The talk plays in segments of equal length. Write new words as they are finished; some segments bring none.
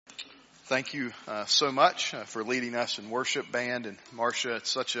Thank you so much for leading us in worship band. And Marcia,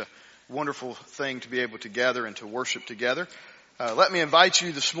 it's such a wonderful thing to be able to gather and to worship together. Let me invite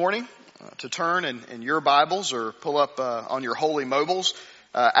you this morning to turn in your Bibles or pull up on your holy mobiles.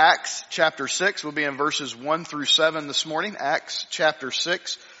 Acts chapter 6, we'll be in verses 1 through 7 this morning. Acts chapter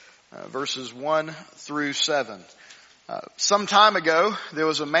 6, verses 1 through 7. Some time ago, there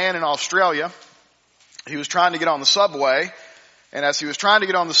was a man in Australia. He was trying to get on the subway. And as he was trying to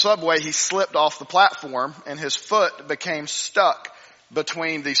get on the subway, he slipped off the platform and his foot became stuck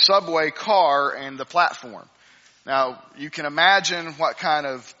between the subway car and the platform. Now, you can imagine what kind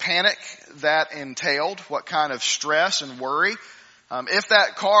of panic that entailed, what kind of stress and worry. If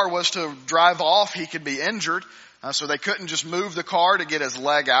that car was to drive off, he could be injured. So they couldn't just move the car to get his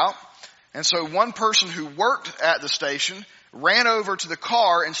leg out. And so one person who worked at the station ran over to the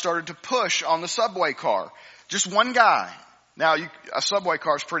car and started to push on the subway car. Just one guy. Now, a subway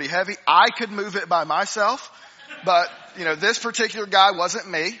car is pretty heavy. I could move it by myself, but, this particular guy wasn't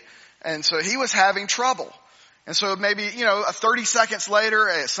me. And so he was having trouble. And so maybe, 30 seconds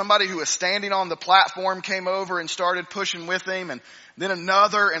later, somebody who was standing on the platform came over and started pushing with him, and then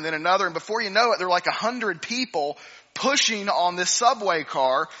another, and then another. And before you know it, there were like 100 people pushing on this subway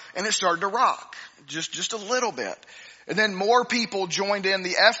car, and it started to rock just a little bit. And then more people joined in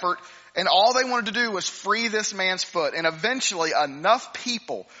the effort. And all they wanted to do was free this man's foot. And eventually enough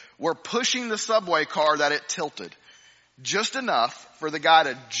people were pushing the subway car that it tilted. Just enough for the guy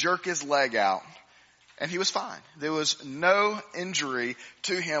to jerk his leg out. And he was fine. There was no injury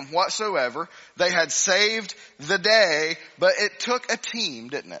to him whatsoever. They had saved the day, but it took a team,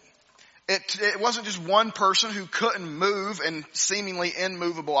 didn't it? It wasn't just one person who couldn't move an seemingly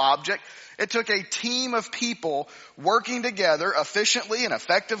immovable object. It took a team of people working together efficiently and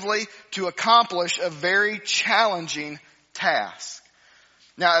effectively to accomplish a very challenging task.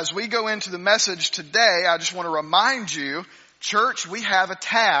 Now, as we go into the message today, I just want to remind you, church, we have a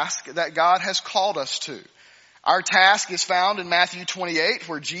task that God has called us to. Our task is found in Matthew 28,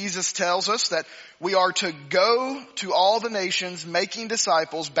 where Jesus tells us that we are to go to all the nations, making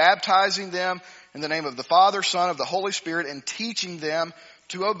disciples, baptizing them in the name of the Father, Son, of the Holy Spirit, and teaching them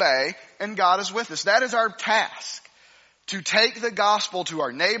to obey, and God is with us. That is our task. To take the gospel to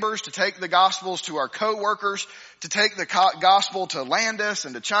our neighbors, to take the gospels to our co-workers, to take the gospel to Landis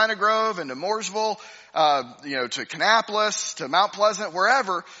and to China Grove and to Mooresville, to Kannapolis, to Mount Pleasant,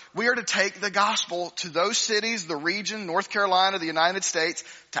 wherever. We are to take the gospel to those cities, the region, North Carolina, the United States,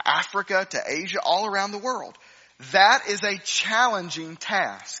 to Africa, to Asia, all around the world. That is a challenging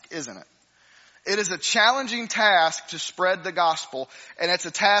task, isn't it? It is a challenging task to spread the gospel, and it's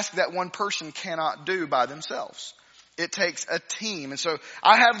a task that one person cannot do by themselves. It takes a team. And so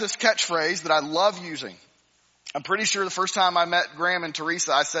I have this catchphrase that I love using. I'm pretty sure the first time I met Graham and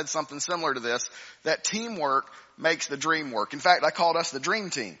Teresa, I said something similar to this, that teamwork makes the dream work. In fact, I called us the dream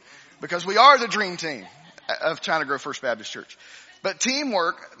team because we are the dream team of China Grove First Baptist Church. But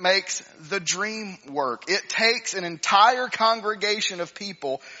teamwork makes the dream work. It takes an entire congregation of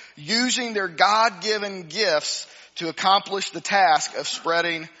people using their God-given gifts to accomplish the task of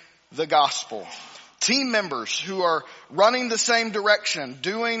spreading the gospel. Team members who are running the same direction,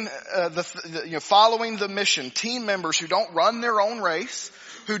 doing following the mission. Team members who don't run their own race,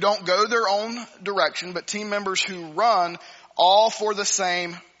 who don't go their own direction, but team members who run all for the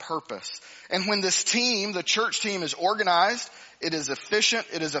same purpose. And when this team, the church team, is organized, it is efficient,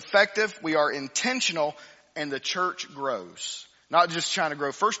 it is effective, we are intentional, and the church grows. Not just China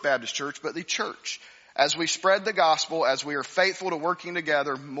Grove First Baptist Church, but the church. As we spread the gospel, as we are faithful to working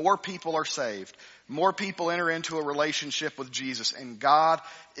together, more people are saved. More people enter into a relationship with Jesus, and God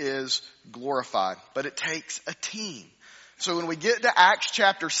is glorified. But it takes a team. So when we get to Acts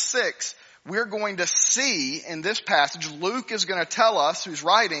chapter 6, we're going to see in this passage, Luke is going to tell us, who's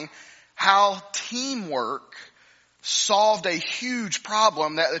writing, how teamwork solved a huge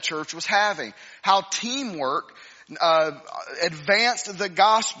problem that the church was having. How teamwork advanced the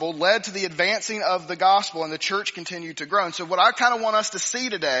gospel, led to the advancing of the gospel, and the church continued to grow. And so what I kind of want us to see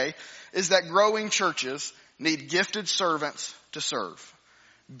today is that growing churches need gifted servants to serve.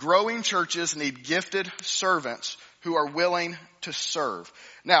 Growing churches need gifted servants who are willing to serve.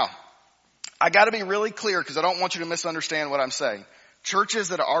 Now, I got to be really clear because I don't want you to misunderstand what I'm saying. Churches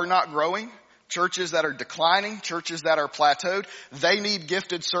that are not growing, churches that are declining, churches that are plateaued, they need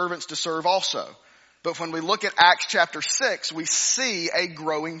gifted servants to serve also. But when we look at Acts chapter 6, we see a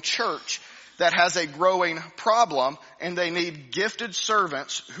growing church that has a growing problem, and they need gifted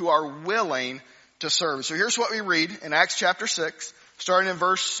servants who are willing to serve. So here's what we read in Acts chapter 6, starting in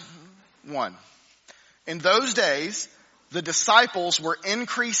verse 1. In those days, the disciples were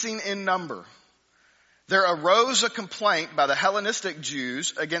increasing in number, there arose a complaint by the Hellenistic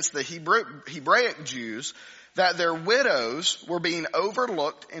Jews against the Hebraic Jews that their widows were being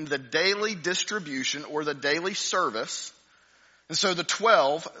overlooked in the daily distribution or the daily service. And so the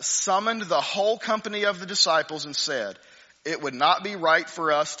 12 summoned the whole company of the disciples and said, "It would not be right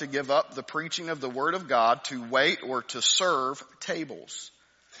for us to give up the preaching of the word of God to wait or to serve tables.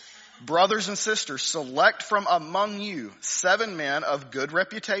 Brothers and sisters, select from among you 7 men of good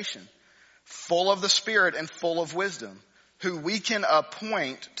reputation, full of the Spirit and full of wisdom, who we can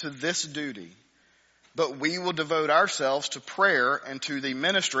appoint to this duty. But we will devote ourselves to prayer and to the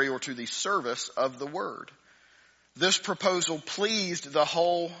ministry or to the service of the word." This proposal pleased the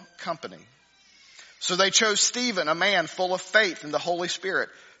whole company. So they chose Stephen, a man full of faith in the Holy Spirit,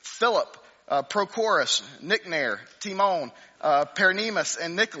 Philip, Prochorus, Nicanor, Timon, Parmenas,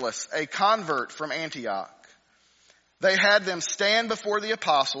 and Nicholas, a convert from Antioch. They had them stand before the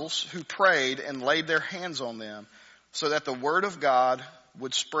apostles, who prayed and laid their hands on them so that the word of God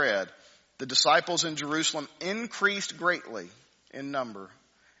would spread. The disciples in Jerusalem increased greatly in number,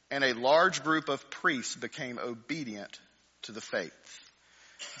 and a large group of priests became obedient to the faith.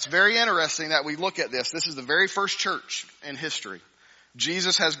 It's very interesting that we look at this. This is the very first church in history.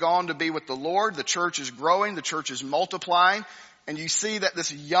 Jesus has gone to be with the Lord. The church is growing. The church is multiplying. And you see that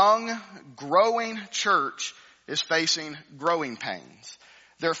this young, growing church is facing growing pains.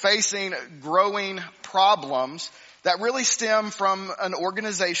 They're facing growing problems that really stem from an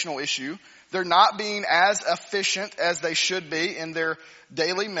organizational issue. They're not being as efficient as they should be in their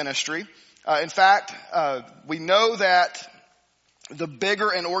daily ministry. In fact, we know that the bigger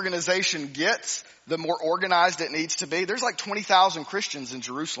an organization gets, the more organized it needs to be. There's like 20,000 Christians in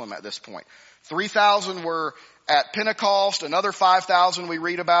Jerusalem at this point. 3,000 were at Pentecost. Another 5,000 we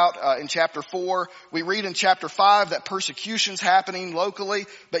read about in chapter 4. We read in chapter 5 that persecution's happening locally,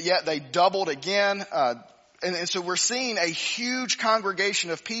 but yet they doubled again. And so we're seeing a huge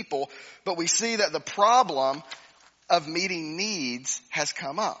congregation of people, but we see that the problem of meeting needs has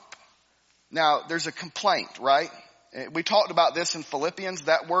come up. Now, there's a complaint, right? We talked about this in Philippians.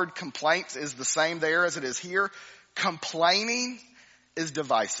 That word complaint is the same there as it is here. Complaining is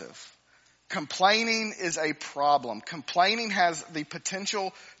divisive. Complaining is a problem. Complaining has the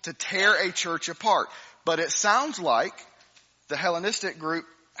potential to tear a church apart. But it sounds like the Hellenistic group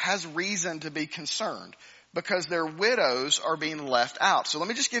has reason to be concerned, because their widows are being left out. So let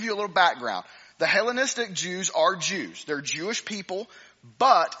me just give you a little background. The Hellenistic Jews are Jews. They're Jewish people,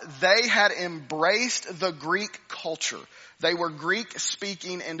 but they had embraced the Greek culture. They were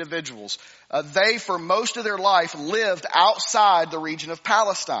Greek-speaking individuals. They, for most of their life, lived outside the region of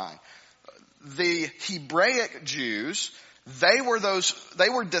Palestine. The Hebraic Jews, they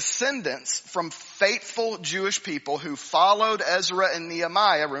were descendants from faithful Jewish people who followed Ezra and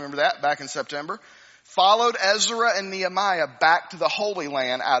Nehemiah. Remember that back in September? Followed Ezra and Nehemiah back to the Holy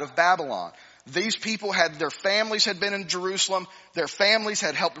Land out of Babylon. These people their families had been in Jerusalem. Their families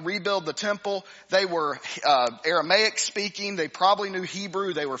had helped rebuild the temple. They were Aramaic speaking. They probably knew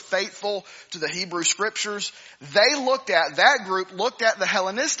Hebrew. They were faithful to the Hebrew scriptures. That group looked at the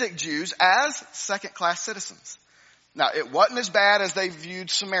Hellenistic Jews as second-class citizens. Now, it wasn't as bad as they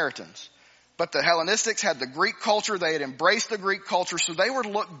viewed Samaritans. But the Hellenistics had the Greek culture. They had embraced the Greek culture. So they were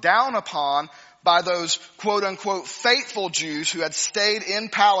looked down upon by those quote-unquote faithful Jews who had stayed in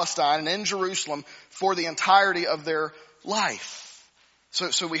Palestine and in Jerusalem for the entirety of their life.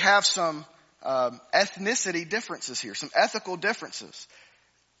 So we have some ethnicity differences here, some ethical differences.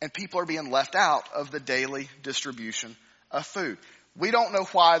 And people are being left out of the daily distribution of food. We don't know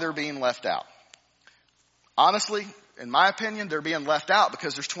why they're being left out. Honestly, in my opinion, they're being left out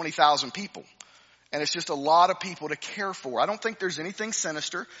because there's 20,000 people. And it's just a lot of people to care for. I don't think there's anything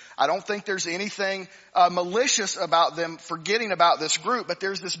sinister. I don't think there's anything malicious about them forgetting about this group. But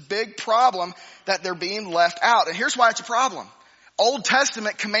there's this big problem that they're being left out. And here's why it's a problem. Old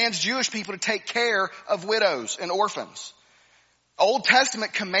Testament commands Jewish people to take care of widows and orphans. Old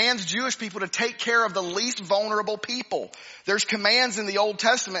Testament commands Jewish people to take care of the least vulnerable people. There's commands in the Old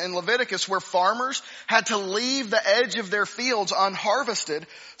Testament in Leviticus where farmers had to leave the edge of their fields unharvested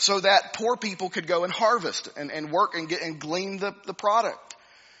so that poor people could go and harvest and work and glean the product.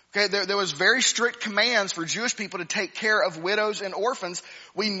 Okay, there was very strict commands for Jewish people to take care of widows and orphans.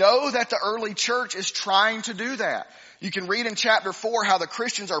 We know that the early church is trying to do that. You can read in chapter 4 how the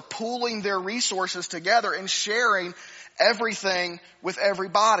Christians are pooling their resources together and sharing everything with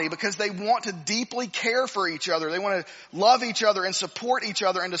everybody because they want to deeply care for each other. They want to love each other and support each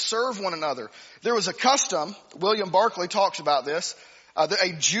other and to serve one another. There was a custom, William Barclay talks about this,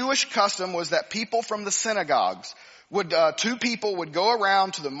 a Jewish custom was that people from the synagogues two people would go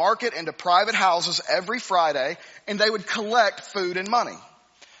around to the market and to private houses every Friday, and they would collect food and money.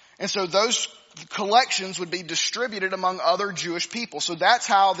 And so those collections would be distributed among other Jewish people. So that's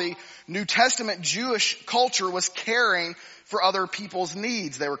how the New Testament Jewish culture was caring for other people's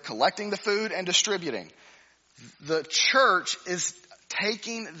needs. They were collecting the food and distributing. The church is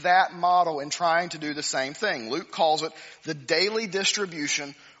taking that model and trying to do the same thing. Luke calls it the daily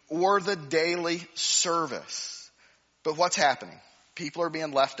distribution or the daily service. But what's happening? People are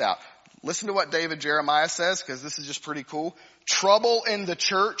being left out. Listen to what David Jeremiah says, because this is just pretty cool. Trouble in the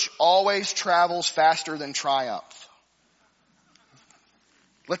church always travels faster than triumph.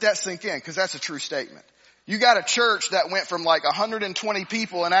 Let that sink in, because that's a true statement. You got a church that went from like 120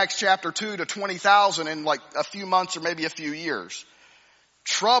 people in Acts chapter 2 to 20,000 in like a few months or maybe a few years.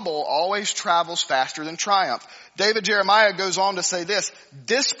 Trouble always travels faster than triumph. David Jeremiah goes on to say this: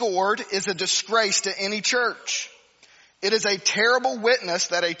 discord is a disgrace to any church. It is a terrible witness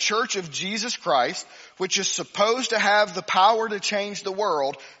that a church of Jesus Christ, which is supposed to have the power to change the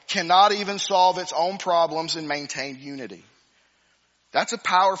world, cannot even solve its own problems and maintain unity. That's a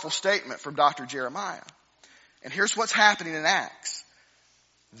powerful statement from Dr. Jeremiah. And here's what's happening in Acts.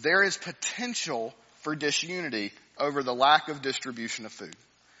 There is potential for disunity over the lack of distribution of food.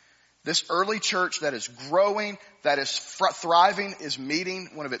 This early church that is growing, that is thriving, is meeting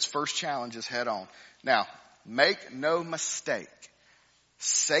one of its first challenges head on. Now, make no mistake,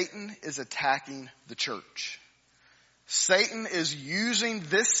 Satan is attacking the church. Satan is using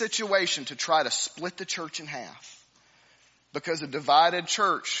this situation to try to split the church in half, because a divided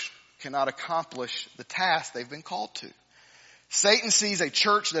church cannot accomplish the task they've been called to. Satan sees a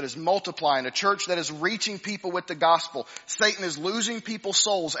church that is multiplying, a church that is reaching people with the gospel. Satan is losing people's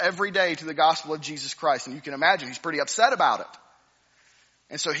souls every day to the gospel of Jesus Christ. And you can imagine he's pretty upset about it.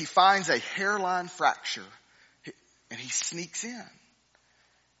 And so he finds a hairline fracture and he sneaks in.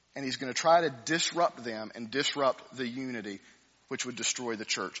 And he's going to try to disrupt them and disrupt the unity which would destroy the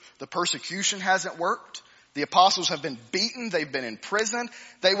church. The persecution hasn't worked. The apostles have been beaten. They've been imprisoned.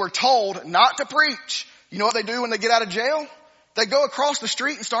 They were told not to preach. You know what they do when they get out of jail? They go across the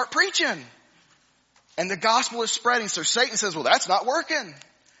street and start preaching. And the gospel is spreading. So Satan says, well, that's not working.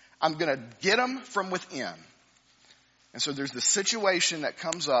 I'm going to get them from within. And so there's this situation that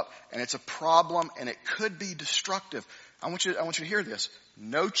comes up, and it's a problem, and it could be destructive. I want you to hear this.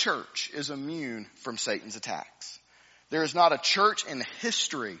 No church is immune from Satan's attacks. There is not a church in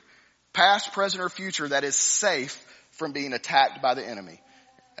history, past, present, or future, that is safe from being attacked by the enemy.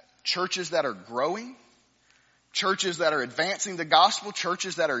 Churches that are growing, churches that are advancing the gospel,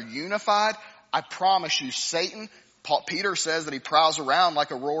 churches that are unified, I promise you, Satan, Peter says that he prowls around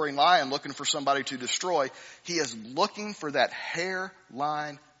like a roaring lion looking for somebody to destroy. He is looking for that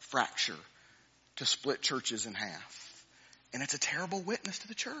hairline fracture to split churches in half. And it's a terrible witness to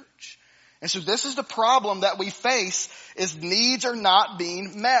the church. And so this is the problem that we face, is needs are not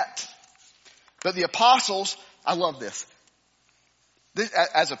being met. But the apostles, I love this.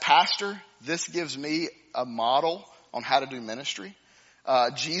 As a pastor, this gives me a model on how to do ministry.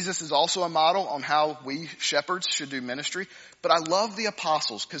 Jesus is also a model on how we shepherds should do ministry. But I love the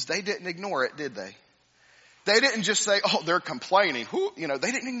apostles because they didn't ignore it, did they? They didn't just say, oh, they're complaining.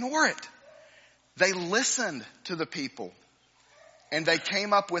 They didn't ignore it. They listened to the people and they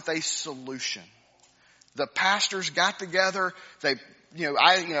came up with a solution. The pastors got together.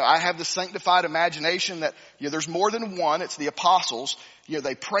 I have the sanctified imagination that, there's more than one. It's the apostles.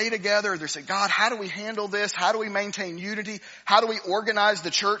 They pray together. They say, God, how do we handle this? How do we maintain unity? How do we organize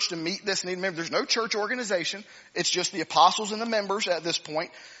the church to meet this need? Remember, there's no church organization. It's just the apostles and the members at this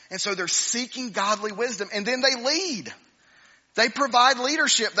point. And so they're seeking godly wisdom, and then they lead. They provide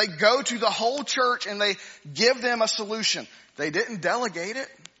leadership. They go to the whole church and they give them a solution. They didn't delegate it.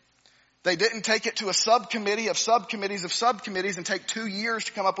 They didn't take it to a subcommittee of subcommittees of subcommittees and take 2 years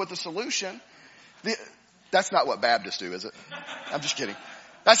to come up with a solution. That's not what Baptists do, is it? I'm just kidding.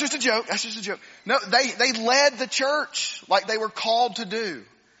 That's just a joke. No, they led the church like they were called to do.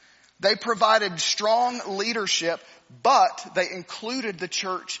 They provided strong leadership, but they included the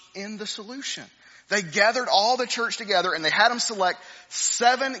church in the solution. They gathered all the church together and they had them select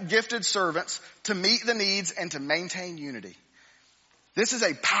 7 gifted servants to meet the needs and to maintain unity. This is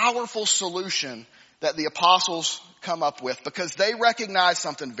a powerful solution that the apostles come up with because they recognize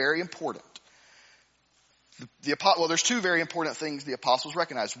something very important. There's 2 very important things the apostles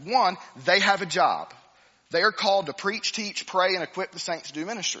recognize. One, they have a job. They are called to preach, teach, pray, and equip the saints to do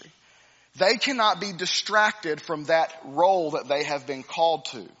ministry. They cannot be distracted from that role that they have been called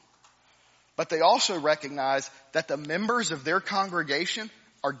to. But they also recognize that the members of their congregation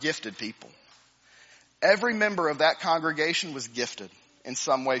are gifted people. Every member of that congregation was gifted in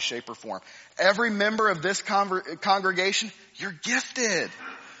some way, shape, or form. Every member of this congregation, you're gifted.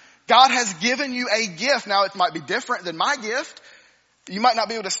 God has given you a gift. Now, it might be different than my gift. You might not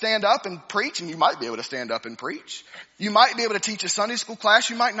be able to stand up and preach, and you might be able to stand up and preach. You might be able to teach a Sunday school class.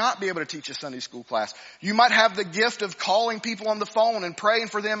 You might not be able to teach a Sunday school class. You might have the gift of calling people on the phone and praying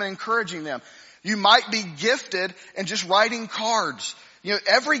for them and encouraging them. You might be gifted in just writing cards. You know,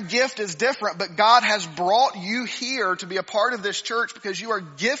 every gift is different, but God has brought you here to be a part of this church because you are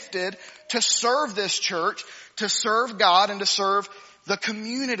gifted to serve this church, to serve God, and to serve the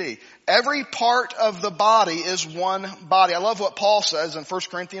community. Every part of the body is one body. I love what Paul says in 1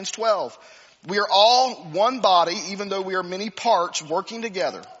 Corinthians 12. We are all one body, even though we are many parts working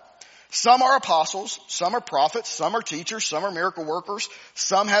together. Some are apostles, some are prophets, some are teachers, some are miracle workers,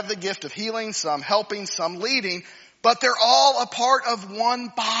 some have the gift of healing, some helping, some leading, but they're all a part of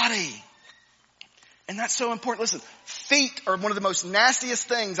one body. And that's so important. Listen, feet are one of the most nastiest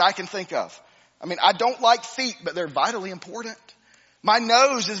things I can think of. I mean, I don't like feet, but they're vitally important. My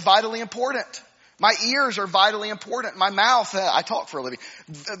nose is vitally important. My ears are vitally important. My mouth, I talk for a living.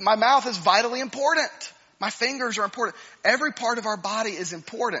 My mouth is vitally important. My fingers are important. Every part of our body is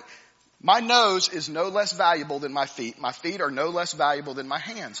important. My nose is no less valuable than my feet. My feet are no less valuable than my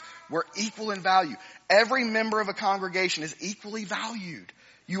hands. We're equal in value. Every member of a congregation is equally valued.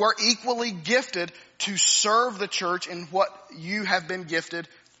 You are equally gifted to serve the church in what you have been gifted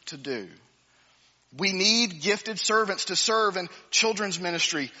to do. We need gifted servants to serve in children's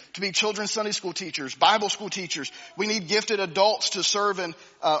ministry, to be children's Sunday school teachers, Bible school teachers. We need gifted adults to serve in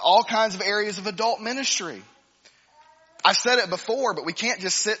all kinds of areas of adult ministry. I've said it before, but we can't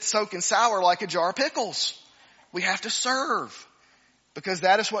just sit, soak, and sour like a jar of pickles. We have to serve because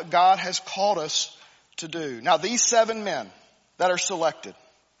that is what God has called us to do. Now, these 7 men that are selected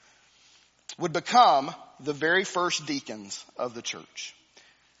would become the very first deacons of the church.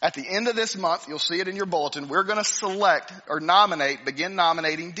 At the end of this month, you'll see it in your bulletin, we're going to select or begin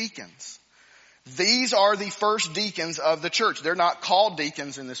nominating deacons. These are the first deacons of the church. They're not called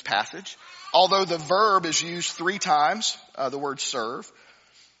deacons in this passage, although the verb is used 3 times, the word serve.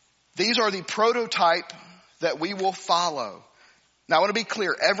 These are the prototype that we will follow. Now, I want to be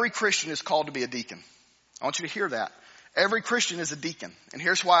clear. Every Christian is called to be a deacon. I want you to hear that. Every Christian is a deacon. And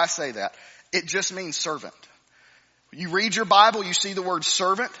here's why I say that. It just means servant. You read your Bible, you see the word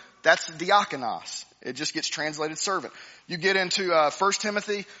servant. That's diakonos. It just gets translated servant. You get into 1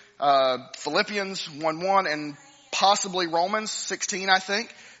 Timothy, Philippians 1:1, and possibly Romans 16, I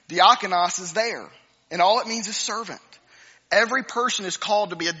think. Diakonos is there. And all it means is servant. Every person is called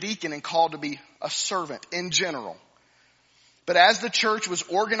to be a deacon and called to be a servant in general. But as the church was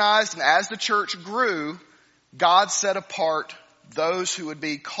organized and as the church grew, God set apart those who would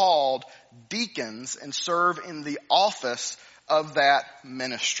be called deacons and serve in the office of that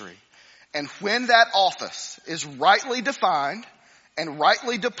ministry. And when that office is rightly defined and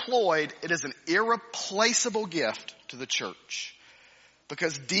rightly deployed, it is an irreplaceable gift to the church.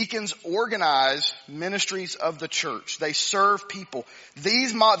 Because deacons organize ministries of the church. They serve people.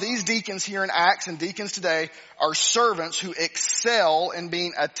 These deacons here in Acts and deacons today are servants who excel in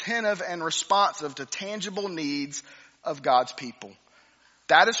being attentive and responsive to tangible needs of God's people.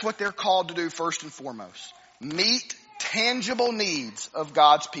 That is what they're called to do first and foremost. Meet tangible needs of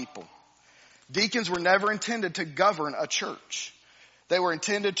God's people. Deacons were never intended to govern a church. They were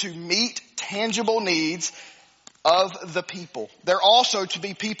intended to meet tangible needs of the people. They're also to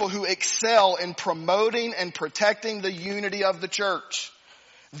be people who excel in promoting and protecting the unity of the church.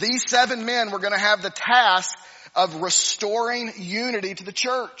 These 7 men were going to have the task of restoring unity to the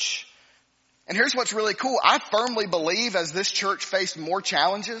church. And here's what's really cool. I firmly believe as this church faced more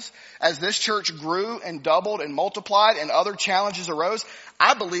challenges, as this church grew and doubled and multiplied and other challenges arose,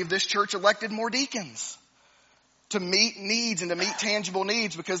 I believe this church elected more deacons to meet needs and to meet tangible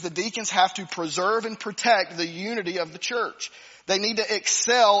needs, because the deacons have to preserve and protect the unity of the church. They need to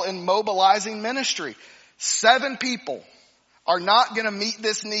excel in mobilizing ministry. 7 people are not going to meet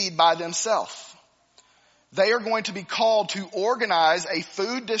this need by themselves. They are going to be called to organize a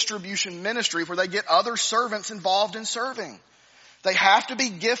food distribution ministry where they get other servants involved in serving. They have to be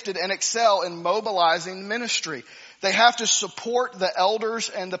gifted and excel in mobilizing ministry. They have to support the elders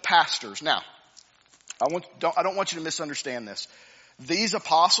and the pastors. Now, I don't want you to misunderstand this. These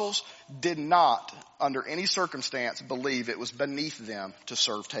apostles did not, under any circumstance, believe it was beneath them to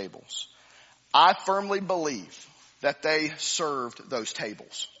serve tables. I firmly believe that they served those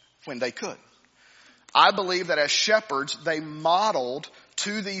tables when they could. I believe that as shepherds, they modeled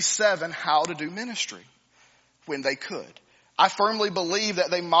to these 7 how to do ministry when they could. I firmly believe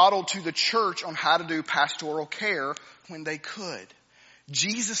that they modeled to the church on how to do pastoral care when they could.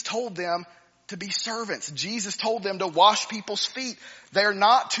 Jesus told them to be servants. Jesus told them to wash people's feet. They're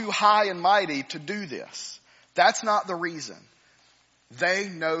not too high and mighty to do this. That's not the reason. They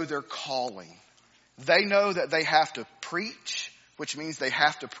know their calling. They know that they have to preach, which means they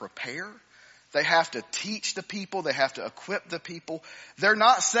have to prepare. They have to teach the people. They have to equip the people. They're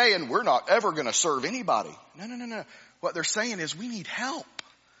not saying we're not ever going to serve anybody. No. What they're saying is we need help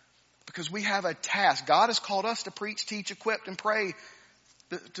because we have a task. God has called us to preach, teach, equip, and pray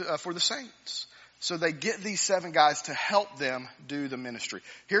for the saints. So they get these 7 guys to help them do the ministry.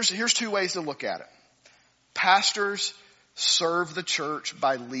 Here's 2 ways to look at it. Pastors serve the church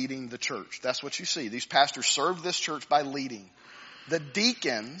by leading the church. That's what you see. These pastors serve this church by leading. The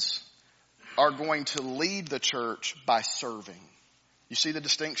deacons are going to lead the church by serving. You see the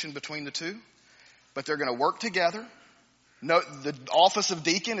distinction between the two? But they're going to work together. No, the office of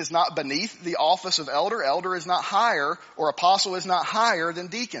deacon is not beneath the office of elder. Elder is not higher, or apostle is not higher than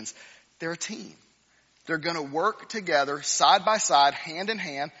deacons. They're a team. They're going to work together, side by side, hand in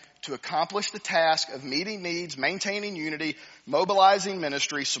hand, to accomplish the task of meeting needs, maintaining unity, mobilizing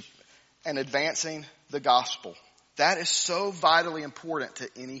ministry, and advancing the gospel. That is so vitally important to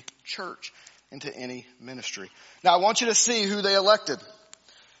any church and to any ministry. Now, I want you to see who they elected.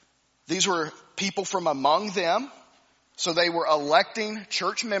 These were people from among them. So they were electing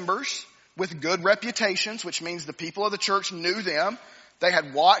church members with good reputations, which means the people of the church knew them. They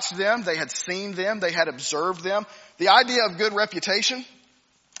had watched them. They had seen them. They had observed them. The idea of good reputation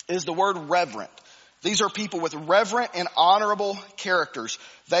is the word reverent. These are people with reverent and honorable characters.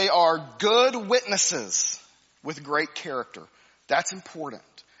 They are good witnesses with great character. That's important.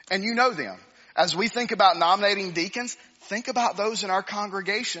 And you know them. As we think about nominating deacons, think about those in our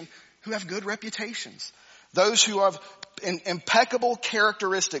congregation who have good reputations. Those who have impeccable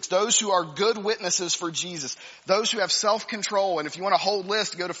characteristics. Those who are good witnesses for Jesus. Those who have self-control. And if you want a whole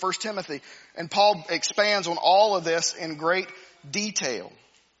list, go to 1 Timothy. And Paul expands on all of this in great detail.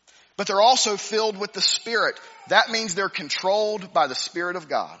 But they're also filled with the Spirit. That means they're controlled by the Spirit of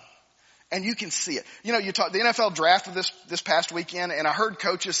God. And you can see it. You know, the NFL drafted this past weekend, and I heard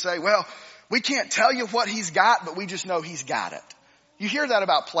coaches say, well, we can't tell you what he's got, but we just know he's got it. You hear that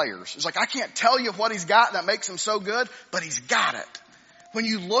about players. It's like, I can't tell you what he's got that makes him so good, but he's got it. When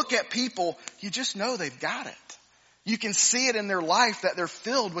you look at people, you just know they've got it. You can see it in their life that they're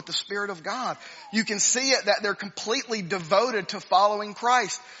filled with the Spirit of God. You can see it that they're completely devoted to following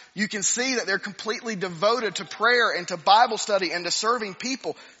Christ. You can see that they're completely devoted to prayer and to Bible study and to serving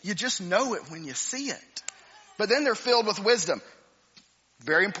people. You just know it when you see it. But then they're filled with wisdom.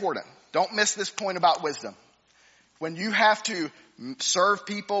 Very important. Don't miss this point about wisdom. When you have to serve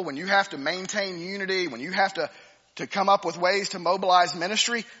people, when you have to maintain unity, when you have to come up with ways to mobilize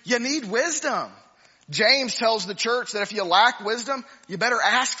ministry, you need wisdom. James tells the church that if you lack wisdom, you better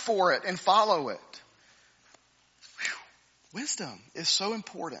ask for it and follow it. Whew. Wisdom is so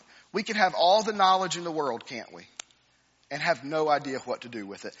important. We can have all the knowledge in the world, can't we? And have no idea what to do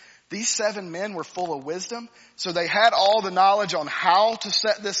with it. These 7 men were full of wisdom, so they had all the knowledge on how to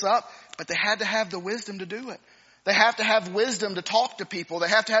set this up, but they had to have the wisdom to do it. They have to have wisdom to talk to people. They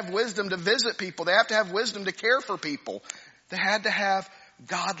have to have wisdom to visit people. They have to have wisdom to care for people. They had to have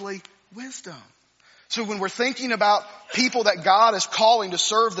godly wisdom. So when we're thinking about people that God is calling to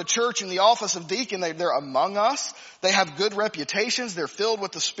serve the church in the office of deacon, they're among us. They have good reputations. They're filled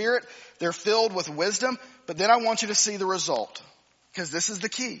with the Spirit. They're filled with wisdom. But then I want you to see the result, because this is the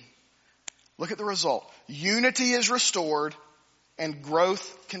key. Look at the result. Unity is restored and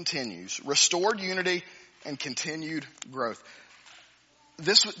growth continues. Restored unity and continued growth.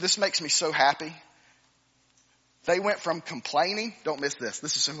 This makes me so happy. They went from complaining, don't miss this,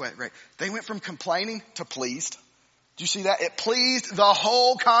 this is so great. They went from complaining to pleased. Do you see that? It pleased the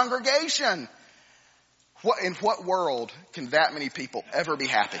whole congregation. In what world can that many people ever be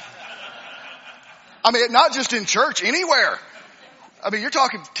happy? I mean, not just in church, anywhere. I mean, you're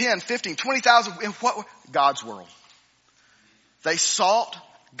talking 10, 15, 20,000, in what? God's world. They sought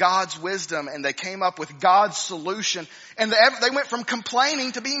God's wisdom and they came up with God's solution, and they went from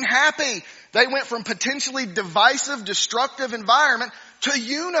complaining to being happy. They went from potentially divisive, destructive environment to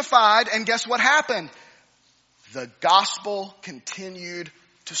unified, and guess what happened? The gospel continued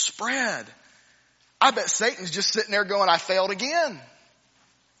to spread. I bet Satan's just sitting there going, I failed again.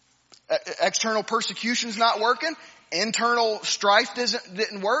 External persecution's not working. Internal strife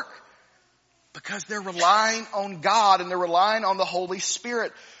didn't work. Because they're relying on God and they're relying on the Holy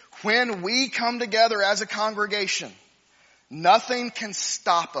Spirit. When we come together as a congregation, nothing can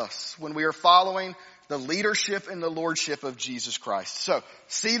stop us when we are following the leadership and the lordship of Jesus Christ. So,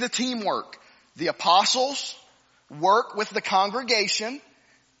 see the teamwork. The apostles work with the congregation,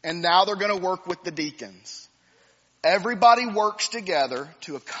 and now they're going to work with the deacons. Everybody works together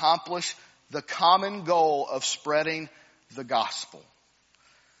to accomplish the common goal of spreading the gospel.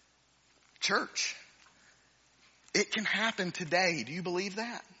 Church, it can happen today. Do you believe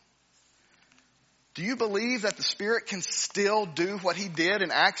that? Do you believe that the Spirit can still do what He did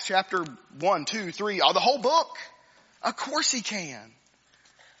in Acts chapter 1, 2, 3, the whole book? Of course He can.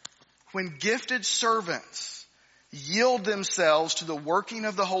 When gifted servants yield themselves to the working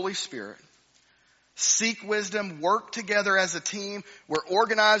of the Holy Spirit, seek wisdom, work together as a team, we're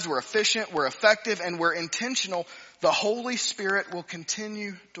organized, we're efficient, we're effective, and we're intentional, the Holy Spirit will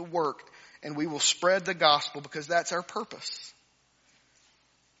continue to work, and we will spread the gospel because that's our purpose.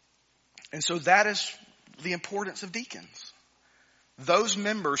 And so that is the importance of deacons. Those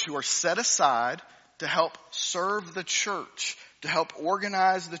members who are set aside to help serve the church, to help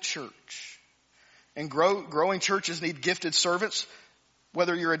organize the church. And growing churches need gifted servants,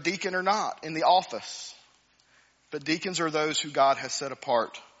 whether you're a deacon or not, in the office. But deacons are those who God has set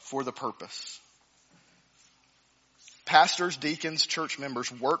apart for the purpose. Pastors, deacons, church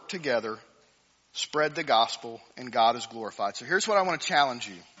members work together, spread the gospel, and God is glorified. So here's what I want to challenge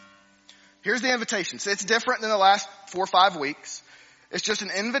you. Here's the invitation. So it's different than the last 4 or 5 weeks. It's just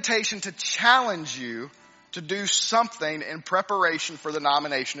an invitation to challenge you to do something in preparation for the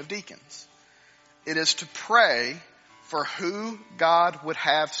nomination of deacons. It is to pray for who God would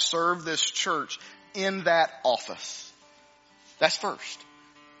have serve this church in that office. That's first.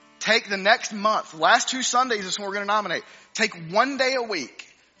 Take the next month, last 2 Sundays is when we're going to nominate. Take 1 day a week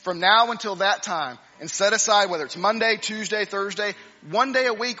from now until that time and set aside, whether it's Monday, Tuesday, Thursday, 1 day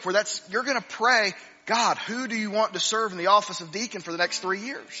a week where you're going to pray, God, who do you want to serve in the office of deacon for the next 3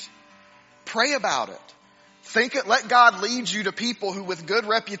 years? Pray about it. Let God lead you to people who with good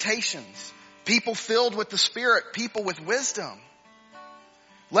reputations, people filled with the Spirit, people with wisdom.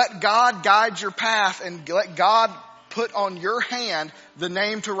 Let God guide your path and let God put on your hand the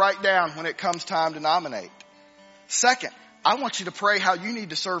name to write down when it comes time to nominate. Second, I want you to pray how you need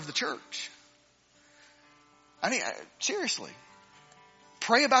to serve the church. Seriously.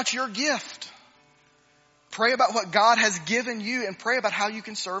 Pray about your gift. Pray about what God has given you and pray about how you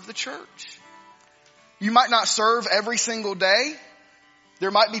can serve the church. You might not serve every single day.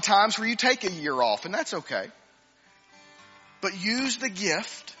 There might be times where you take a year off, and that's okay. But use the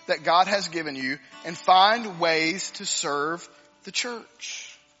gift that God has given you and find ways to serve the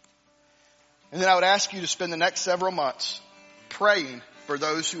church. And then I would ask you to spend the next several months praying for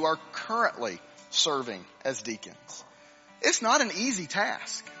those who are currently serving as deacons. It's not an easy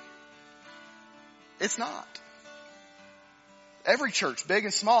task. It's not. Every church, big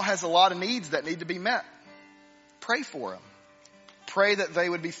and small, has a lot of needs that need to be met. Pray for them. Pray that they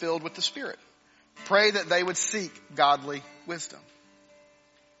would be filled with the Spirit. Pray that they would seek godly wisdom.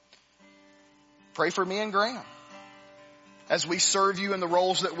 Pray for me and Graham as we serve you in the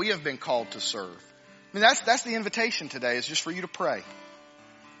roles that we have been called to serve. That's the invitation today, is just for you to pray.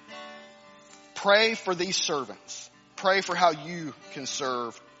 Pray for these servants. Pray for how you can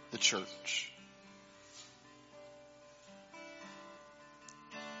serve the church.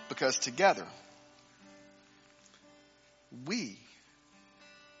 Because together, we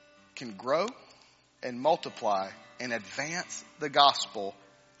can grow and multiply and advance the gospel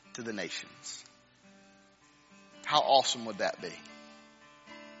to the nations. How awesome would that be?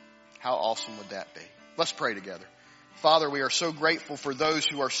 How awesome would that be? Let's pray together. Father, we are so grateful for those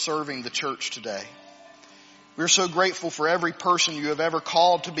who are serving the church today. We're so grateful for every person you have ever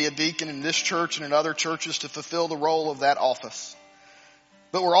called to be a deacon in this church and in other churches to fulfill the role of that office.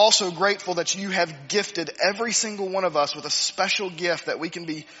 But we're also grateful that you have gifted every single one of us with a special gift that we can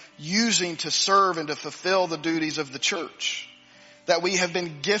be using to serve and to fulfill the duties of the church. That we have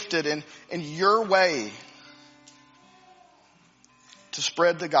been gifted in your way to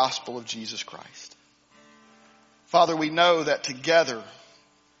spread the gospel of Jesus Christ. Father, we know that together,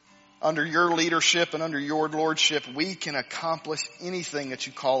 under your leadership and under your lordship, we can accomplish anything that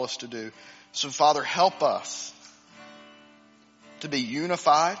you call us to do. So Father, help us to be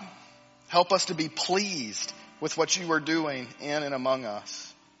unified. Help us to be pleased with what you are doing in and among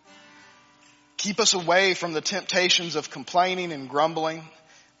us. Keep us away from the temptations of complaining and grumbling.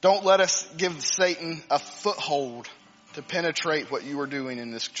 Don't let us give Satan a foothold to penetrate what you are doing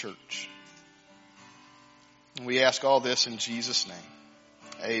in this church. And we ask all this in Jesus'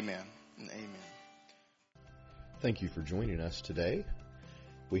 name. Amen and amen. Thank you for joining us today.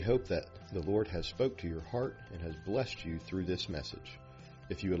 We hope that the Lord has spoke to your heart and has blessed you through this message.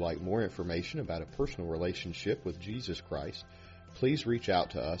 If you would like more information about a personal relationship with Jesus Christ, please reach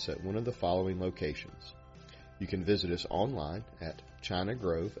out to us at one of the following locations. You can visit us online at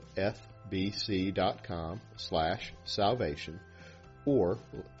ChinaGroveFBC.com/salvation or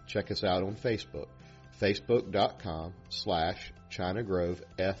check us out on Facebook,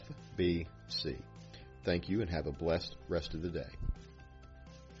 Facebook.com/ChinaGroveFBC. Thank you and have a blessed rest of the day.